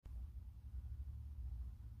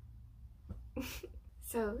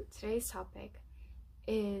So today's topic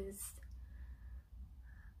is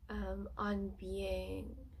on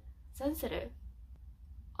being sensitive.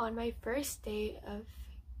 On my first day of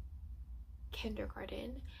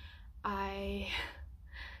kindergarten, oh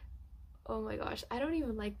my gosh, I don't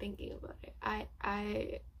even like thinking about it.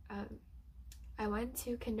 I went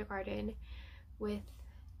to kindergarten with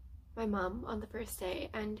my mom on the first day,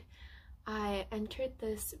 and I entered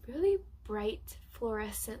this really bright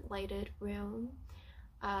fluorescent lighted room,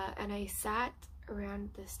 and I sat around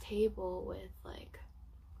this table with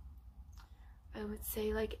I would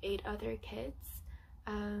say 8 other kids,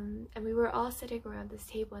 and we were all sitting around this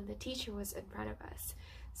table and the teacher was in front of us.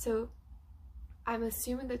 So I'm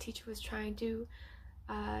assuming the teacher was trying to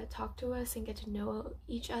talk to us and get to know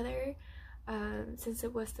each other, since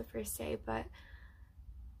it was the first day. But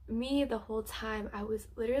me, the whole time, I was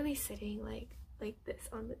literally sitting like this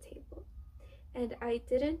on the table, and I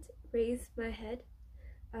didn't raise my head.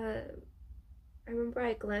 I remember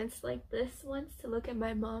I glanced like this once to look at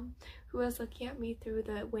my mom, who was looking at me through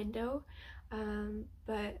the window,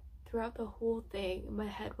 but throughout the whole thing my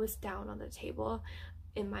head was down on the table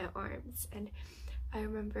in my arms. And I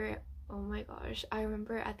remember, oh my gosh, I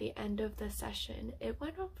remember at the end of the session, it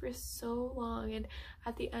went on for so long, and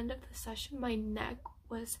at the end of the session my neck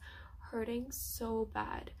was hurting so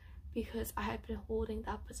bad because I had been holding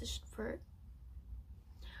that position for,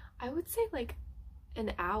 I would say,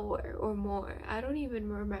 an hour or more. I don't even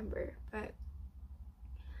remember. But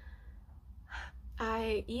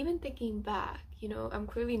even thinking back, I'm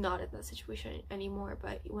clearly not in that situation anymore,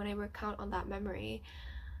 but when I recount on that memory,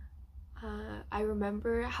 I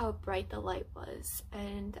remember how bright the light was,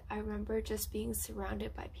 and I remember just being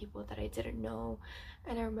surrounded by people that I didn't know,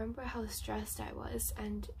 and I remember how stressed I was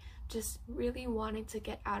and just really wanting to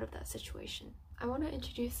get out of that situation. I want to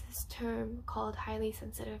introduce this term called highly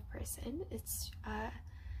sensitive person. It's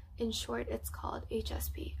in short, it's called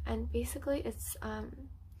HSP, and basically it's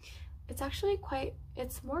actually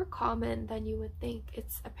it's more common than you would think.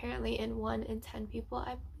 It's apparently in 1 in 10 people,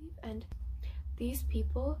 I believe, and these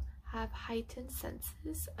people have heightened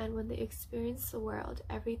senses, and when they experience the world,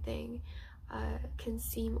 everything can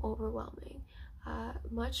seem overwhelming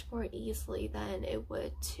much more easily than it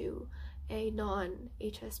would to a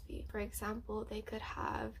non-HSP. For example, they could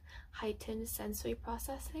have heightened sensory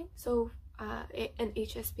processing, so an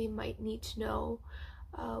HSP might need to know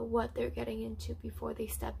what they're getting into before they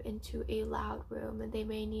step into a loud room, and they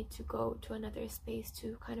may need to go to another space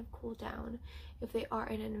to kind of cool down if they are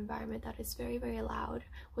in an environment that is very, very loud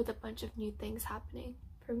with a bunch of new things happening.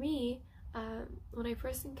 For me, when I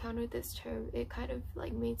first encountered this term, it kind of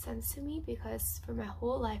made sense to me, because for my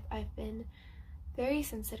whole life I've been very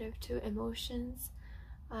sensitive to emotions,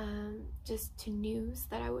 just to news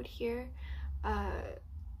that I would hear,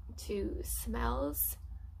 to smells,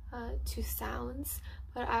 to sounds.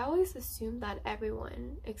 But I always assumed that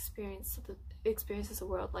everyone experiences the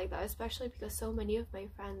world like that, especially because so many of my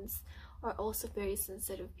friends are also very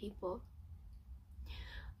sensitive people.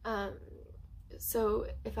 So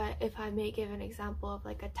if I may give an example of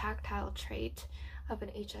a tactile trait of an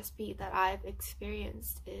HSP that I've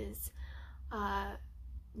experienced is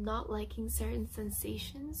not liking certain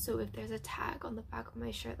sensations. So if there's a tag on the back of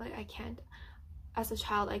my shirt, I can't, as a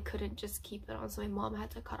child I couldn't just keep it on, so my mom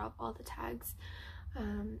had to cut off all the tags.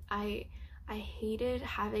 I hated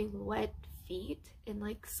having wet feet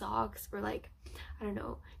in socks, or I don't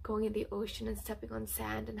know, going in the ocean and stepping on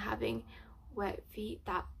sand and having wet feet.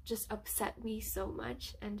 That just upset me so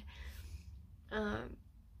much. And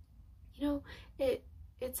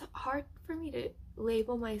it's hard for me to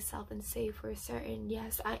label myself and say for certain,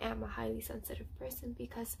 yes, I am a highly sensitive person,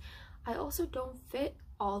 because I also don't fit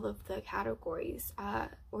all of the categories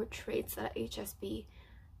or traits that HSP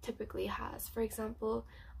typically has. For example,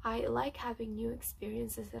 I like having new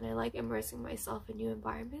experiences and I like immersing myself in new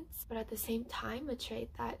environments, but at the same time, a trait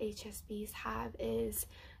that HSPs have is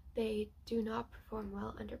they do not perform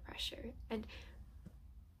well under pressure. And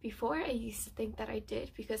before, I used to think that I did,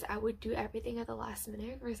 because I would do everything at the last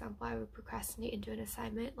minute. For example, I would procrastinate and do an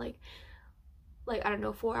assignment I don't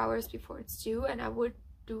know, 4 hours before it's due, and I would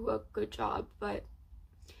do a good job. But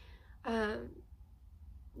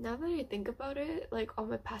now that I think about it, all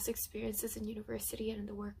my past experiences in university and in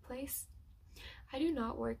the workplace, I do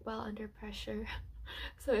not work well under pressure.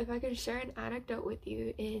 So if I can share an anecdote with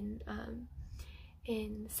you, in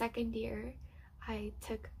second year I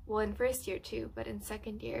took, well, in first year too, but in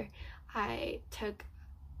second year I took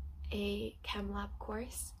a chem lab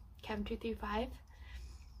course, Chem 235.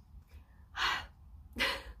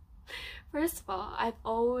 First of all, I've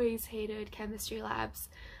always hated chemistry labs.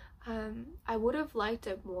 I would have liked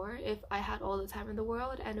it more if I had all the time in the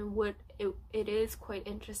world, and it is quite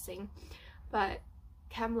interesting. But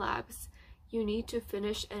chem labs, you need to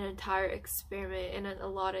finish an entire experiment in an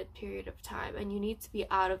allotted period of time, and you need to be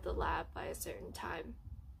out of the lab by a certain time,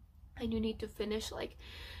 and you need to finish, like,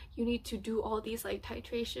 you need to do all these like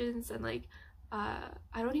titrations and like I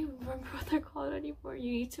don't even remember what they're called anymore.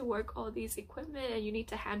 You need to work all these equipment, and you need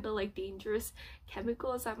to handle like dangerous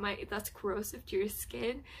chemicals that's corrosive to your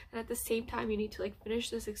skin, and at the same time you need to like finish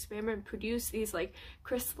this experiment and produce these like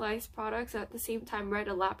crystallized products, and at the same time write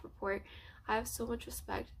a lab report. I have so much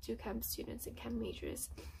respect to chem students and chem majors.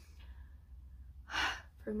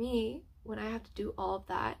 For me, when I have to do all of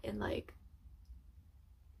that in like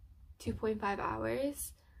 2.5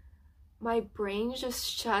 hours, my brain just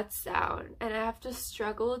shuts down, and I have to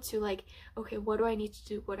struggle to like, okay, what do I need to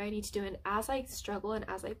do, and as I struggle and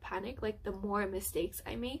as I panic, like the more mistakes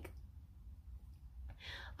I make.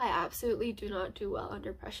 I absolutely do not do well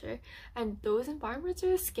under pressure, and those environments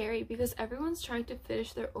are scary because everyone's trying to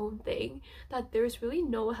finish their own thing, that there's really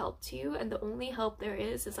no help to you, and the only help there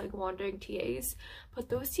is like wandering TAs, but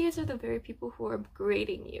those TAs are the very people who are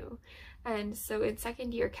grading you. And so in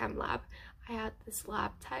second year chem lab, I had this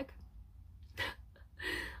lab tech.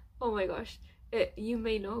 Oh my gosh, you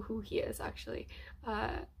may know who he is actually.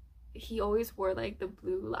 He always wore like the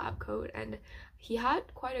blue lab coat, and he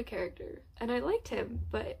had quite a character, and I liked him.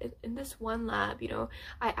 But in this one lab, you know,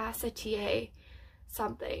 I asked a TA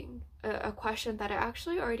something, a question that I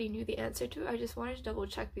actually already knew the answer to. I just wanted to double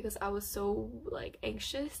check because I was so like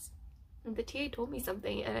anxious, and the TA told me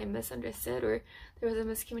something and I misunderstood, or there was a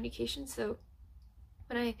miscommunication. So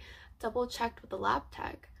when I double checked with the lab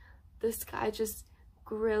tech, this guy just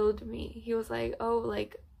grilled me. He was like, oh,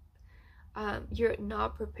 like, you're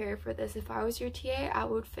not prepared for this. If I was your TA, I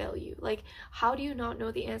would fail you. Like, how do you not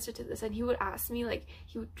know the answer to this? And he would ask me, like,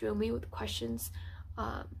 he would drill me with questions.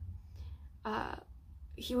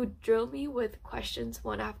 He would drill me with questions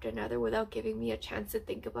one after another without giving me a chance to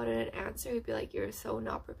think about it and answer. He'd be like, you're so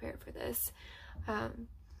not prepared for this.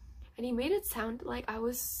 And he made it sound like I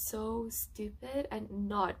was so stupid and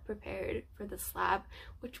not prepared for this lab,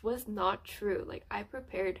 which was not true. Like, I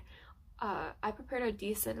prepared a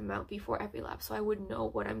decent amount before every lab, so I would know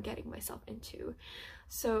what I'm getting myself into.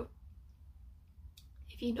 So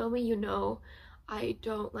if you know me, you know I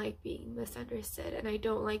don't like being misunderstood, and I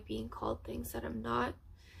don't like being called things that I'm not.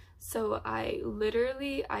 So I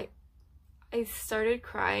started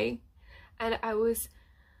crying, and I was,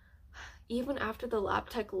 even after the lab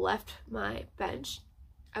tech left my bench,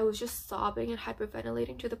 I was just sobbing and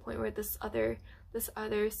hyperventilating to the point where this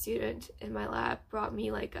other student in my lab brought me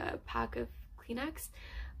like a pack of Kleenex,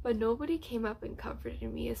 but nobody came up and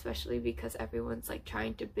comforted me, especially because everyone's like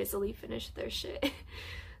trying to busily finish their shit.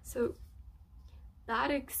 So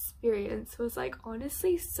that experience was like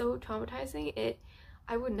honestly so traumatizing.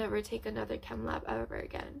 I would never take another chem lab ever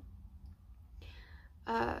again.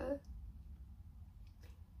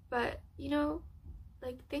 But you know,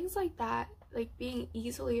 like things like that, like being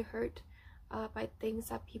easily hurt by things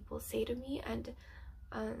that people say to me, and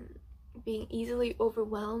being easily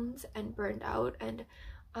overwhelmed and burned out, and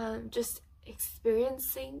just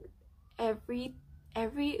experiencing every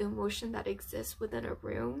emotion that exists within a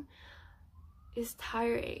room is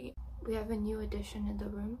tiring. We have a new addition in the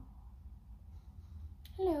room.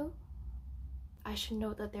 Hello. I should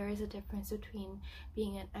note that there is a difference between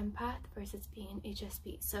being an empath versus being an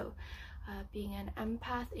HSP. So being an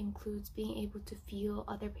empath includes being able to feel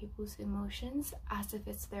other people's emotions as if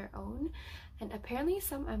it's their own, and apparently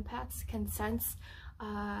some empaths can sense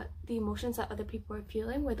the emotions that other people are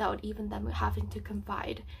feeling without even them having to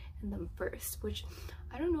confide in them first, which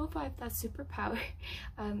I don't know if I have that superpower.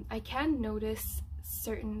 I can notice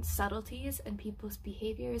certain subtleties in people's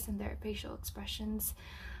behaviors and their facial expressions,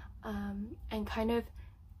 and kind of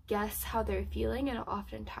guess how they're feeling, and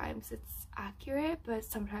oftentimes it's accurate, but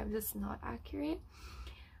sometimes it's not accurate.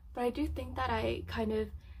 But I do think that I kind of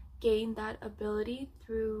gained that ability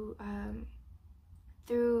through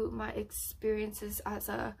my experiences as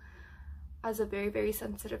a very, very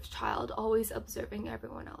sensitive child, always observing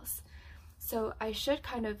everyone else. So I should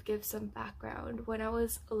kind of give some background. When I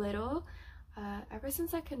was little, ever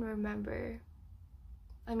since I can remember,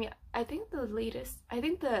 I mean, I think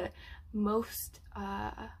the most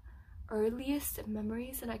earliest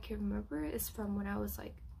memories that I can remember is from when I was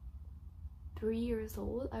like 3 years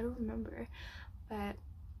old. I don't remember, but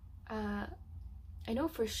I know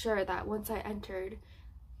for sure that once I entered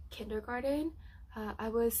kindergarten, I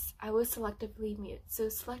was selectively mute. So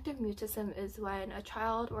selective mutism is when a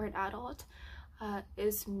child or an adult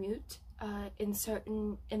is mute in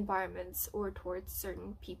certain environments or towards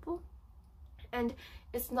certain people. And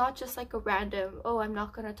it's not just like a random, oh, I'm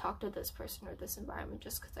not gonna talk to this person or this environment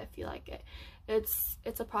just because I feel like it.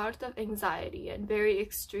 It's a product of anxiety, and very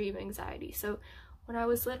extreme anxiety. So when I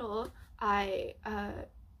was little,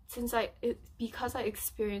 because I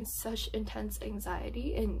experienced such intense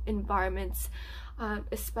anxiety in environments,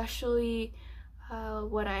 especially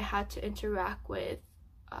when I had to interact with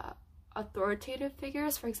authoritative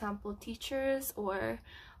figures, for example, teachers, or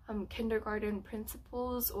kindergarten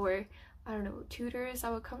principals, or I don't know, tutors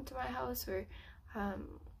that would come to my house, or I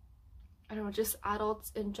don't know, just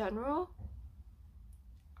adults in general.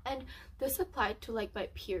 And this applied to like my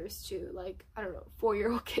peers too, like I don't know,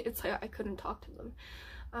 4-year-old kids. I couldn't talk to them,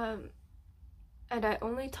 and I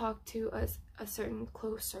only talked to a certain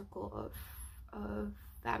close circle of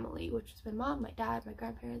family, which is my mom, my dad, my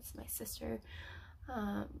grandparents, my sister,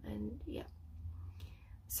 and yeah.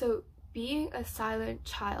 So being a silent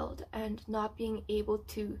child and not being able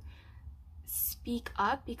to speak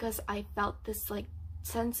up because I felt this like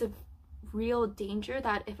sense of real danger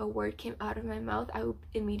that if a word came out of my mouth, I would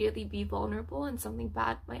immediately be vulnerable and something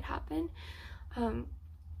bad might happen,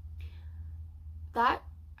 that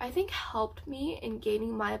I think helped me in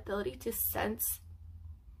gaining my ability to sense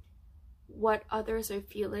what others are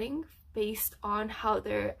feeling based on how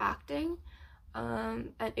they're acting.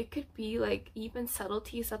 And it could be like even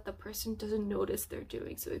subtleties that the person doesn't notice they're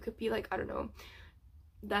doing. So it could be like, I don't know,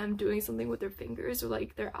 them doing something with their fingers, or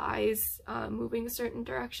like their eyes moving certain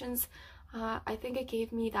directions. I think it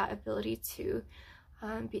gave me that ability to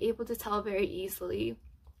be able to tell very easily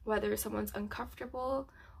whether someone's uncomfortable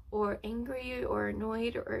or angry or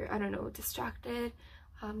annoyed or I don't know, distracted,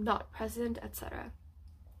 not present, etc.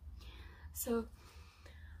 So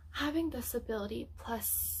having this ability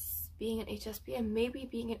plus being an HSP, and maybe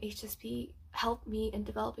being an HSP helped me in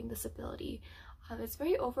developing this ability. It's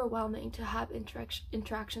very overwhelming to have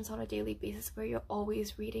interactions on a daily basis where you're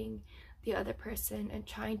always reading the other person and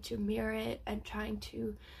trying to mirror it and trying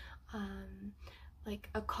to like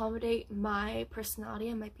accommodate my personality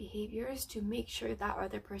and my behaviors to make sure that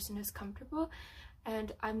other person is comfortable.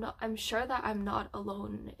 And I'm sure that I'm not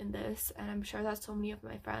alone in this, and I'm sure that so many of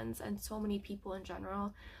my friends and so many people in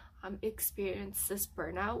general experience this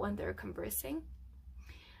burnout when they're conversing.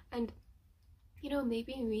 And you know,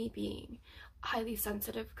 maybe me being highly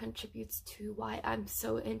sensitive contributes to why I'm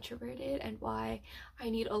so introverted and why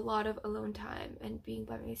I need a lot of alone time and being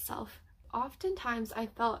by myself. Oftentimes I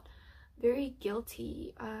felt very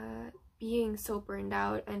guilty being so burned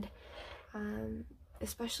out, and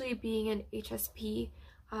especially being an HSP,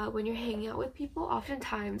 when you're hanging out with people,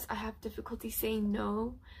 oftentimes I have difficulty saying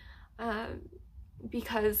no,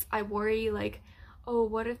 because I worry like, oh,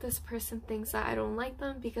 what if this person thinks that I don't like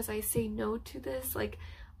them because I say no to this? Like,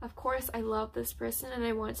 of course I love this person and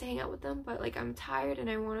I want to hang out with them, but like I'm tired and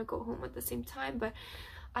I want to go home at the same time, but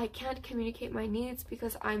I can't communicate my needs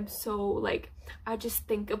because I'm so like, I just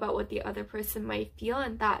think about what the other person might feel,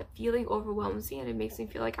 and that feeling overwhelms me and it makes me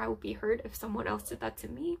feel like I would be hurt if someone else did that to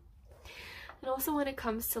me. And also when it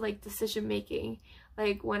comes to like decision making,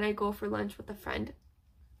 like when I go for lunch with a friend,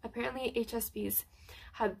 apparently HSPs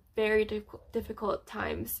have very difficult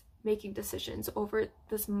times making decisions over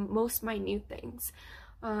this most minute things.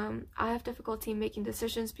 I have difficulty making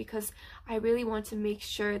decisions because I really want to make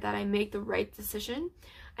sure that I make the right decision,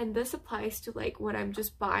 and this applies to like when I'm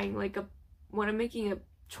just buying like when I'm making a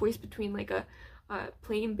choice between like a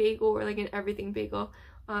plain bagel or like an everything bagel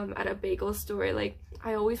at a bagel store. Like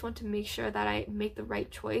I always want to make sure that I make the right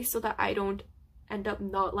choice so that I don't end up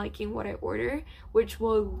not liking what I order, which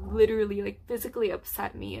will literally like physically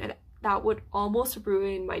upset me, and that would almost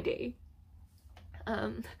ruin my day.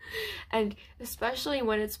 And especially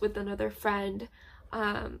when it's with another friend,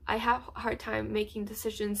 I have a hard time making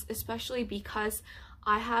decisions, especially because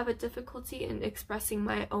I have a difficulty in expressing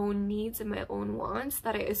my own needs and my own wants,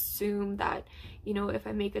 that I assume that, you know, if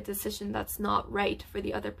I make a decision that's not right for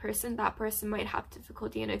the other person, that person might have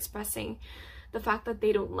difficulty in expressing the fact that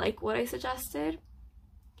they don't like what I suggested.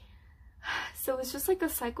 So it's just like a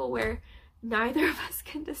cycle where neither of us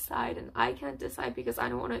can decide, and I can't decide because I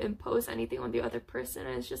don't want to impose anything on the other person,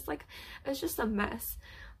 and it's just like, it's just a mess.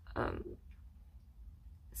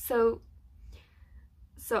 So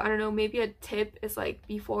I don't know, maybe a tip is like,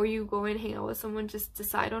 before you go and hang out with someone, just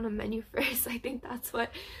decide on a menu first. I think that's what,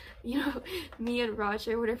 you know, me and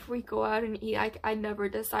Roger, whenever we go out and eat, I never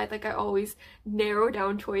decide. Like I always narrow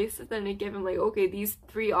down choices, then I give him like, okay, these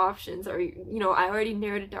 3 options are, you know, I already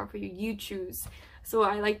narrowed it down for you, you choose. So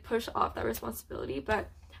I like push off that responsibility.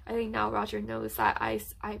 But I think now Roger knows that I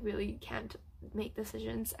really can't make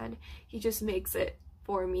decisions, and he just makes it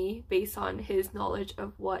for me based on his knowledge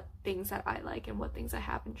of what things that I like and what things I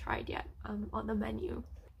haven't tried yet on the menu.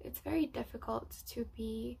 It's very difficult to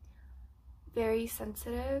be very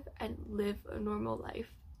sensitive and live a normal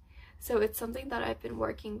life. So it's something that I've been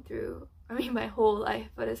working through, I mean, my whole life,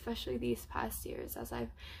 but especially these past years as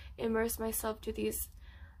I've immersed myself to these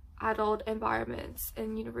adult environments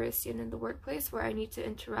in university and in the workplace where I need to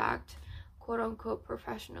interact quote-unquote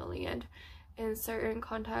professionally, and in certain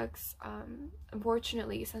contexts,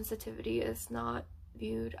 unfortunately, sensitivity is not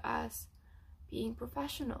viewed as being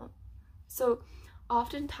professional. So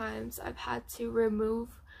oftentimes I've had to remove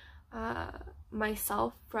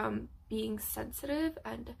myself from being sensitive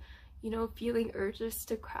and, you know, feeling urges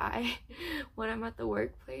to cry when I'm at the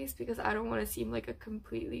workplace because I don't want to seem like a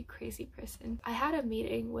completely crazy person. I had a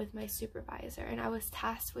meeting with my supervisor and I was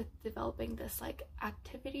tasked with developing this like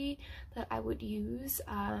activity that I would use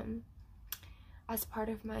as part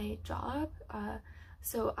of my job.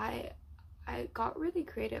 So I got really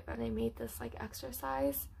creative and I made this like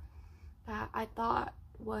exercise that I thought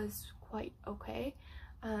was quite okay.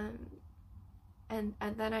 And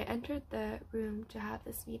then I entered the room to have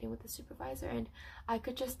this meeting with the supervisor, and I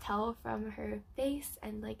could just tell from her face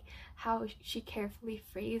and like how she carefully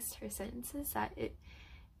phrased her sentences that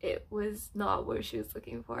it was not what she was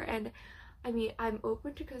looking for. And I mean, I'm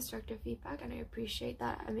open to constructive feedback and I appreciate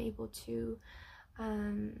that I'm able to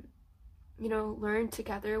you know, learn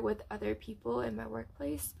together with other people in my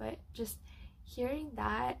workplace, but just hearing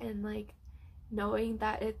that and like knowing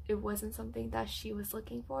that it wasn't something that she was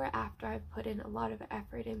looking for after I put in a lot of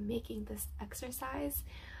effort in making this exercise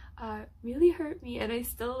really hurt me, and I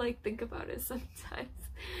still like think about it sometimes.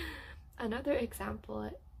 Another example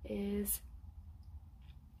is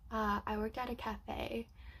I worked at a cafe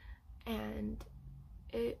and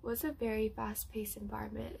it was a very fast-paced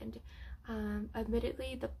environment, and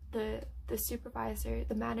admittedly the supervisor,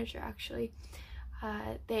 the manager actually,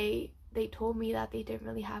 they told me that they didn't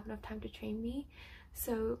really have enough time to train me.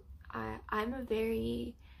 So I'm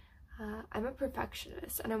a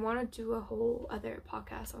perfectionist, and I want to do a whole other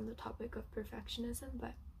podcast on the topic of perfectionism,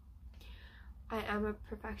 but I am a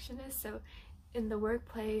perfectionist. So in the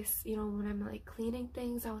workplace, you know, when I'm like cleaning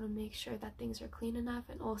things, I want to make sure that things are clean enough,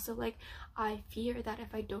 and also like I fear that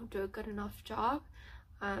if I don't do a good enough job,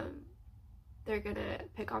 they're gonna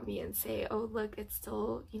pick on me and say, oh look, it's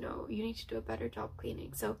still, you know, you need to do a better job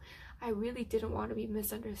cleaning. So I really didn't want to be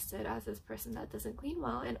misunderstood as this person that doesn't clean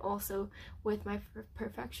well, and also with my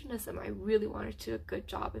perfectionism, I really wanted to do a good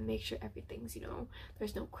job and make sure everything's, you know,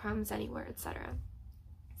 there's no crumbs anywhere, etc.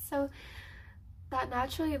 So that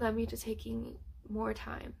naturally led me to taking more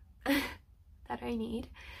time that I need.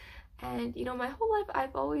 And you know, my whole life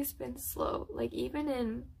I've always been slow, like even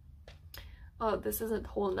in, oh, this is a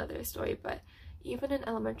whole nother story, but even in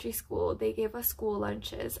elementary school, they gave us school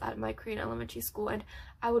lunches at my Korean elementary school, and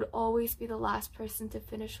I would always be the last person to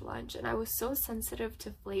finish lunch, and I was so sensitive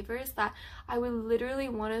to flavors that I would literally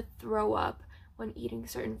want to throw up when eating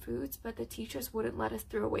certain foods, but the teachers wouldn't let us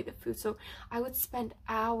throw away the food. So I would spend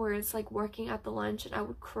hours like working at the lunch, and I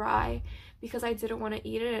would cry because I didn't want to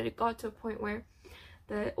eat it. And it got to a point where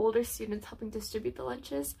the older students helping distribute the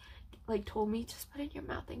lunches like told me, just put it in your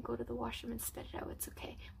mouth and go to the washroom and spit it out, it's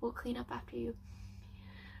okay, we'll clean up after you.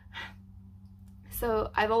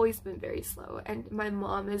 So I've always been very slow, and my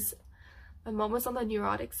mom was on the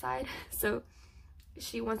neurotic side, so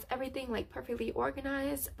she wants everything like perfectly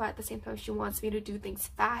organized, but at the same time she wants me to do things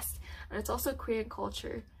fast. And it's also Korean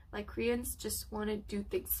culture, like Koreans just want to do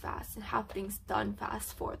things fast and have things done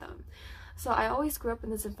fast for them. So I always grew up in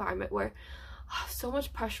this environment where so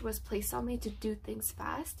much pressure was placed on me to do things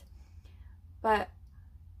fast, but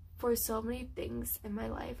for so many things in my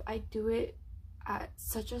life I do it at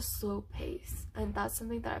such a slow pace, and that's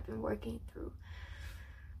something that I've been working through.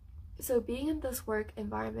 So being in this work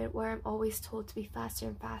environment where I'm always told to be faster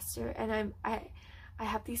and faster, and I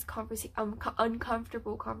have these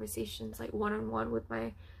uncomfortable conversations like one-on-one with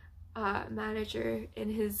my manager in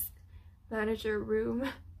his manager room,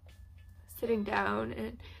 sitting down,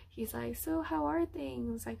 and he's like, so how are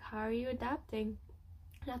things, like how are you adapting?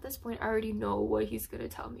 And at this point I already know what he's gonna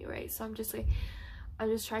tell me, right? So I'm just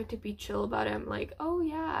trying to be chill about it. I'm like, oh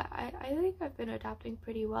yeah, I think I've been adapting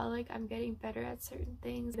pretty well, like I'm getting better at certain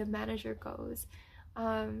things. The manager goes,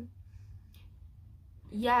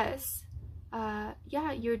 yes,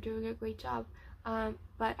 yeah, you're doing a great job,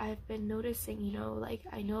 but I've been noticing, you know, like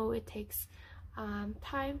I know it takes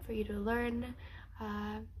time for you to learn,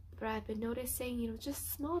 but I've been noticing, you know,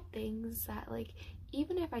 just small things that, like,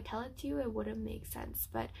 even if I tell it to you, it wouldn't make sense.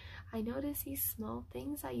 But I notice these small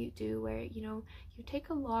things that you do where, you know, you take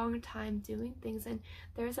a long time doing things, and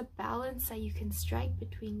there's a balance that you can strike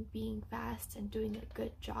between being fast and doing a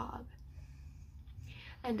good job.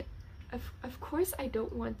 And of course, I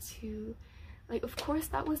don't want to, like, of course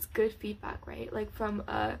that was good feedback, right? Like from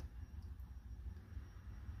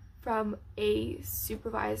a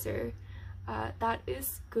supervisor, that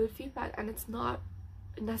is good feedback, and it's not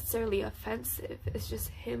necessarily offensive. It's just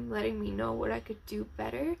him letting me know what I could do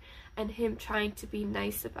better and him trying to be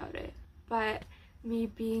nice about it. But me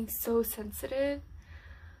being so sensitive,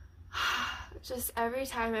 just every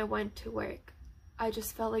time I went to work, I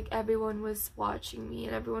just felt like everyone was watching me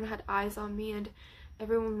and everyone had eyes on me and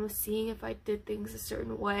everyone was seeing if I did things a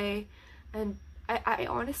certain way. And I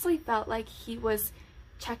honestly felt like he was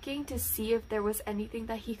checking to see if there was anything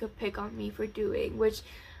that he could pick on me for doing, which,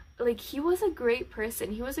 like, he was a great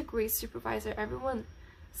person, he was a great supervisor,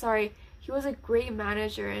 he was a great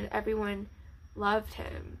manager and everyone loved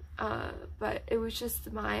him, but it was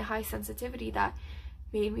just my high sensitivity that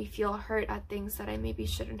made me feel hurt at things that I maybe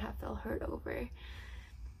shouldn't have felt hurt over.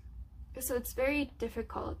 So it's very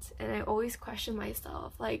difficult, and I always question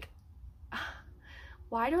myself, like,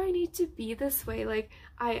 why do I need to be this way? Like,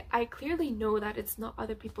 I clearly know that it's not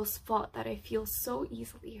other people's fault that I feel so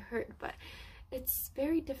easily hurt, but it's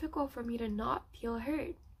very difficult for me to not feel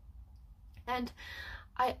hurt. And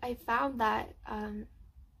I found that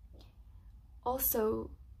also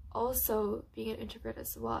being an introvert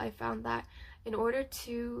as well, I found that in order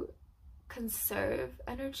to conserve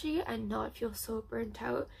energy and not feel so burnt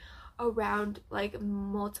out around like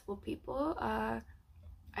multiple people, I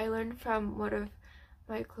learned from one of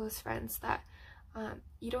my close friends that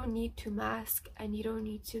you don't need to mask and you don't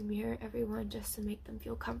need to mirror everyone just to make them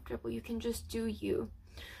feel comfortable. You can just do you.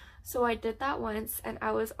 So I did that once, and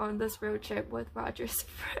I was on this road trip with Roger's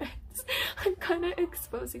friends. I'm kind of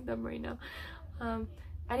exposing them right now.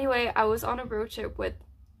 Anyway, I was on a road trip with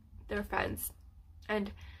their friends,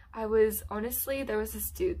 and I was, honestly, there was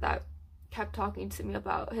this dude that kept talking to me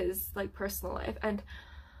about his like personal life, and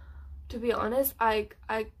to be honest, I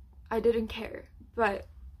didn't care, but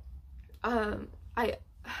I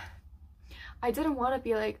didn't want to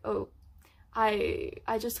be like, oh, I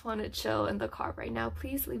just want to chill in the car right now,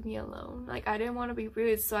 please leave me alone. Like, I didn't want to be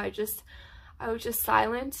rude, so I was just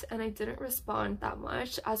silent, and I didn't respond that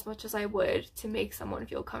much as I would to make someone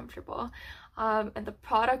feel comfortable. And the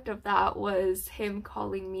product of that was him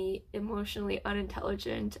calling me emotionally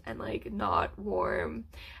unintelligent and like not warm.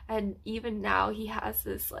 And even now he has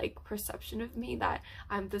this like perception of me that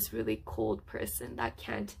I'm this really cold person that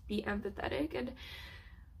can't be empathetic. And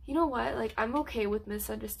you know what, like, I'm okay with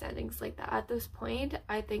misunderstandings like that. At this point,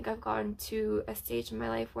 I think I've gotten to a stage in my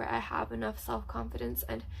life where I have enough self-confidence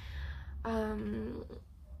and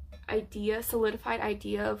solidified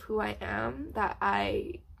idea of who I am, that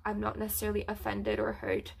I'm not necessarily offended or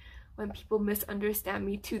hurt when people misunderstand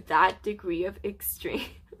me to that degree of extreme.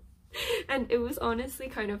 And it was honestly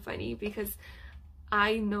kind of funny because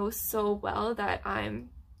I know so well that I'm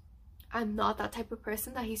not that type of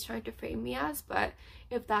person that he's trying to frame me as, but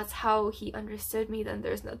if that's how he understood me, then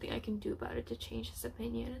there's nothing I can do about it to change his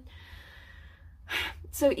opinion.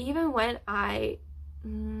 So even when I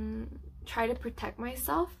try to protect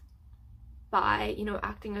myself by, you know,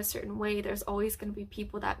 acting a certain way, there's always going to be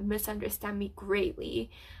people that misunderstand me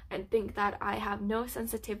greatly and think that I have no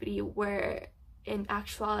sensitivity, where in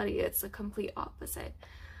actuality it's the complete opposite.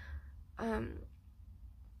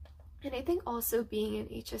 And I think also being in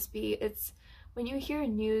HSB, it's when you hear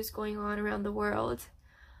news going on around the world,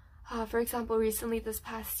 for example, recently this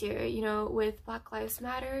past year, you know, with Black Lives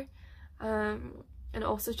Matter, and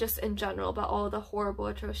also just in general about all the horrible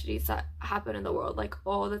atrocities that happen in the world, like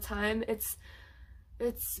all the time, it's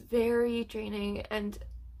very draining. And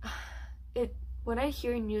when I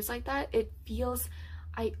hear news like that, it feels,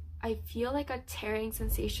 I feel like a tearing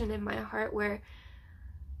sensation in my heart where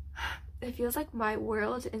it feels like my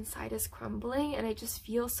world inside is crumbling, and I just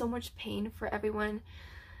feel so much pain for everyone.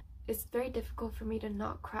 It's very difficult for me to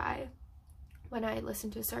not cry when I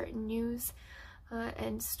listen to certain news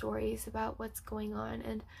and stories about what's going on.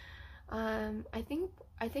 And I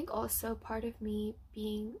think also part of me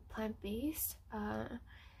being plant-based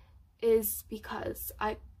is because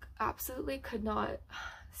I absolutely could not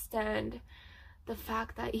stand the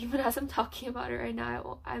fact that even as I'm talking about it right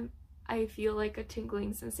now, I feel like a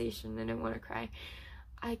tingling sensation and I want to cry.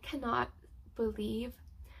 I cannot believe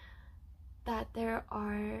that there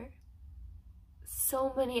are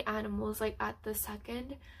so many animals, like at the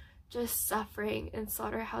second, just suffering in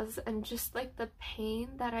slaughterhouses, and just like the pain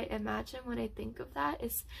that I imagine when I think of that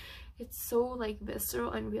is, it's so like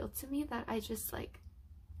visceral and real to me that I just like,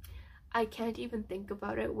 I can't even think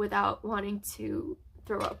about it without wanting to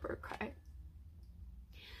throw up or cry.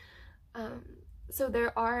 So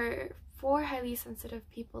there are, for highly sensitive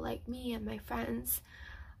people like me and my friends,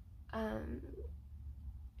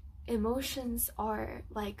 emotions are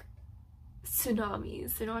like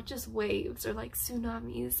tsunamis. They're not just waves, they're like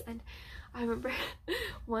tsunamis. And I remember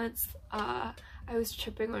once I was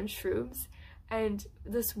tripping on shrooms, and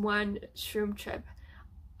this one shroom trip,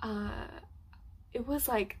 it was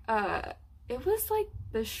like the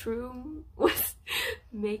shroom was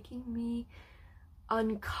making me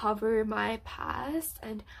uncover my past.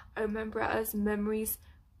 And I remember as memories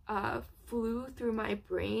flew through my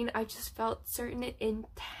brain, I just felt certain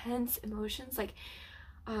intense emotions, like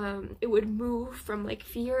it would move from like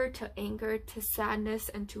fear to anger to sadness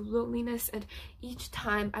and to loneliness, and each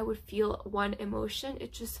time I would feel one emotion,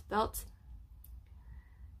 it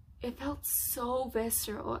felt so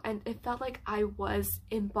visceral, and it felt like I was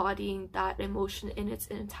embodying that emotion in its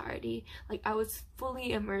entirety. Like I was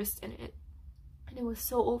fully immersed in it, and it was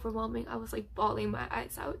so overwhelming. I was like bawling my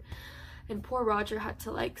eyes out, and poor Roger had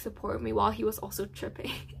to like support me while he was also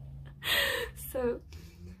tripping. So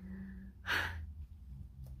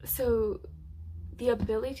the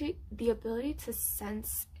ability to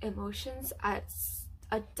sense emotions at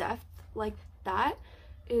a depth like that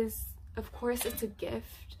is, of course, it's a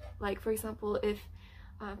gift. Like for example, if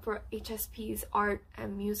for HSPs, art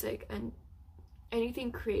and music and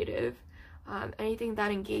anything creative, anything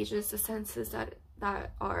that engages the senses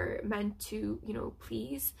that are meant to, you know,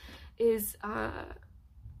 please, is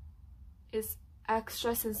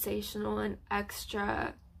extra sensational and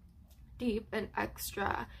extra deep and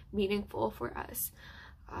extra meaningful for us.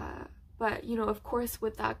 But you know, of course,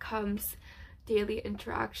 with that comes daily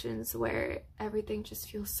interactions where everything just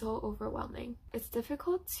feels so overwhelming. It's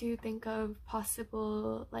difficult to think of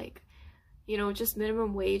possible, like, you know, just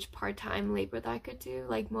minimum wage part-time labor that I could do.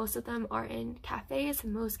 Like most of them are in cafes,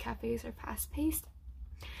 and most cafes are fast-paced,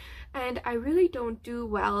 and I really don't do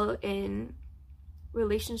well in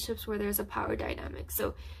relationships where there's a power dynamic.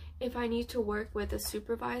 So if I need to work with a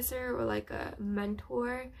supervisor or like a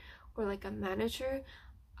mentor or like a manager,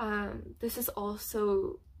 this is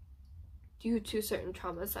also due to certain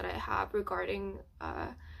traumas that I have regarding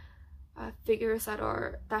figures that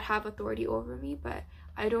have authority over me. But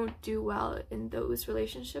I don't do well in those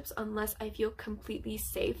relationships unless I feel completely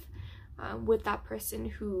safe with that person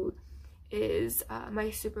who is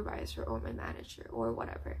my supervisor or my manager or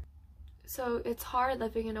whatever. So it's hard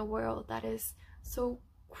living in a world that is so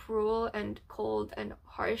cruel and cold and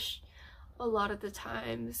harsh a lot of the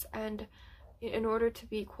times, and in order to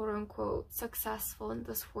be quote-unquote successful in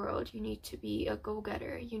this world, you need to be a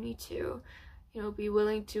go-getter. You need to, you know, be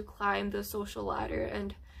willing to climb the social ladder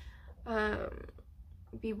and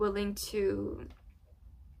be willing to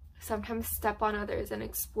sometimes step on others and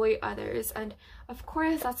exploit others. And of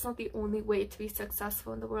course, that's not the only way to be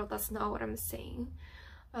successful in the world. That's not what I'm saying.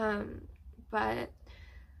 But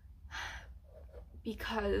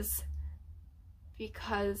because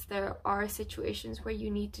there are situations where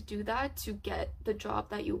you need to do that to get the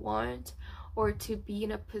job that you want, or to be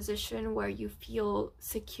in a position where you feel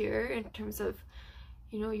secure in terms of,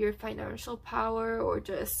 you know, your financial power or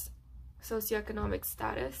just socioeconomic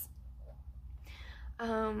status.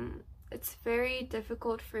 It's very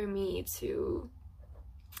difficult for me to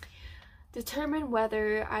determine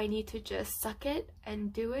whether I need to just suck it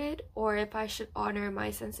and do it, or if I should honor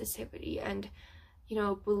my sensitivity and, you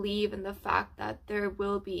know, believe in the fact that there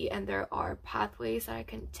will be and there are pathways that I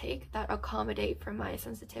can take that accommodate for my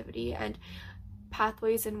sensitivity, and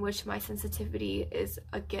pathways in which my sensitivity is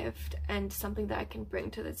a gift and something that I can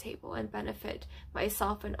bring to the table and benefit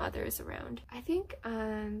myself and others around. I think,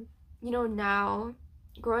 you know, now,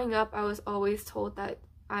 growing up, I was always told that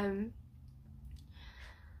I'm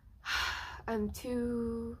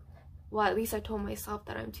too, well, at least I told myself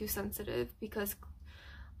that I'm too sensitive because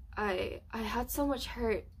I had so much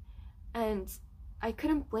hurt and I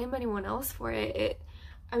couldn't blame anyone else for it.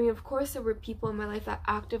 I mean, of course, there were people in my life that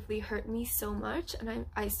actively hurt me so much, and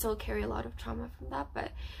I still carry a lot of trauma from that,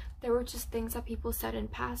 but there were just things that people said in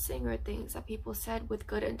passing or things that people said with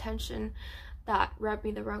good intention that rubbed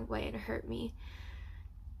me the wrong way and hurt me.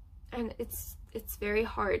 And it's very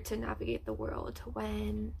hard to navigate the world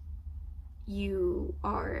when you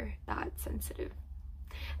are that sensitive.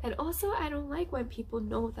 And also, I don't like when people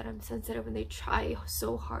know that I'm sensitive and they try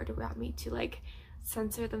so hard around me to like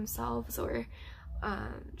censor themselves or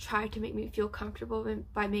try to make me feel comfortable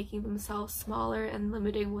by making themselves smaller and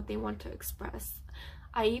limiting what they want to express.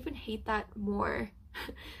 I even hate that more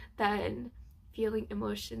than feeling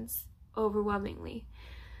emotions overwhelmingly.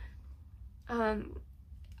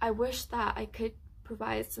 I wish that I could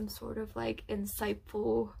provide some sort of like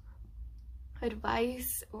insightful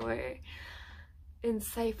advice or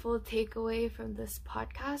insightful takeaway from this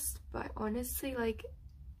podcast, but honestly, like,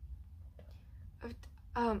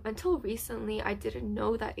 until recently I didn't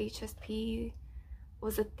know that HSP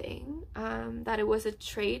was a thing, that it was a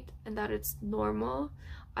trait and that it's normal.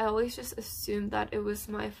 I always just assumed that it was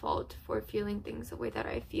my fault for feeling things the way that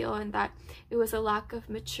I feel, and that it was a lack of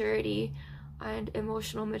maturity and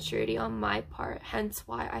emotional maturity on my part, hence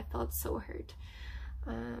why I felt so hurt.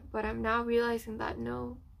 But I'm now realizing that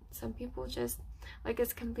no, some people just, like,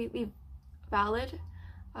 it's completely valid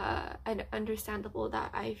and understandable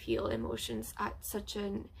that I feel emotions at such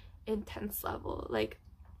an intense level. Like,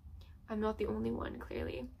 I'm not the only one,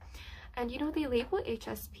 clearly. And you know, they label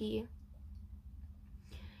HSP,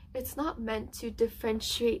 it's not meant to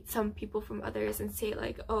differentiate some people from others and say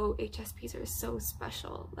like, oh, HSPs are so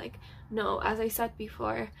special. Like, no, as I said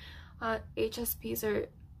before, HSPs are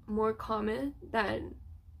more common than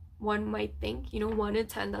one might think. You know, 1 in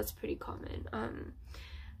 10, that's pretty common.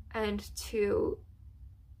 And to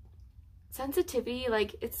sensitivity,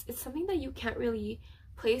 like, it's something that you can't really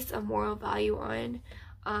place a moral value on.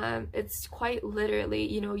 It's quite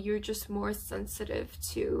literally, you know, you're just more sensitive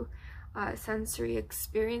to sensory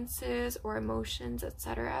experiences or emotions,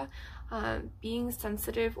 etc. Being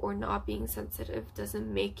sensitive or not being sensitive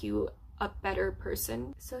doesn't make you a better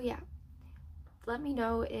person. So yeah, let me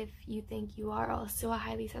know if you think you are also a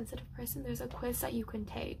highly sensitive person. There's a quiz that you can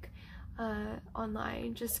take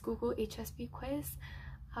online. Just Google HSP quiz.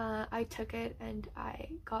 I took it and I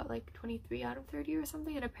got like 23 out of 30 or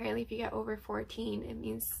something, and apparently if you get over 14,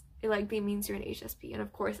 it likely means you're an HSP. And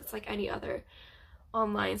of course, it's like any other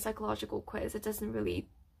online psychological quiz, it doesn't really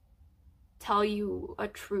tell you a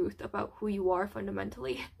truth about who you are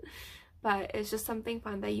fundamentally. But it's just something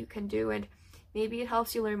fun that you can do, and maybe it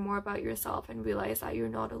helps you learn more about yourself and realize that you're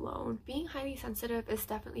not alone. Being highly sensitive is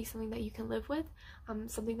definitely something that you can live with,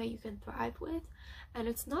 something that you can thrive with, and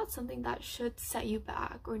it's not something that should set you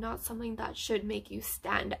back or not something that should make you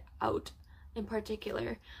stand out in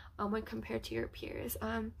particular when compared to your peers.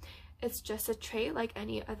 It's just a trait like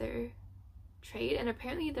any other trait, and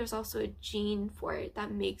apparently there's also a gene for it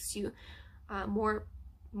that makes you more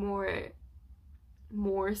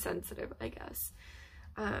sensitive, I guess.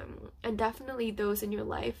 And definitely those in your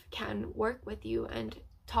life can work with you and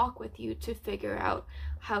talk with you to figure out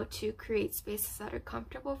how to create spaces that are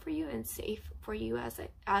comfortable for you and safe for you as an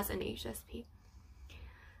HSP.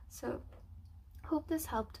 So hope this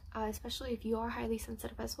helped, especially if you are highly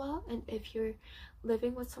sensitive as well, and if you're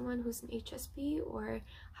living with someone who's an HSP or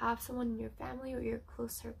have someone in your family or your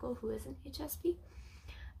close circle who is an HSP.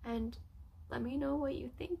 And let me know what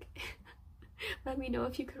you think. Let me know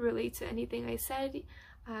if you could relate to anything I said.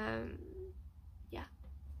 Yeah,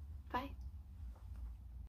 bye.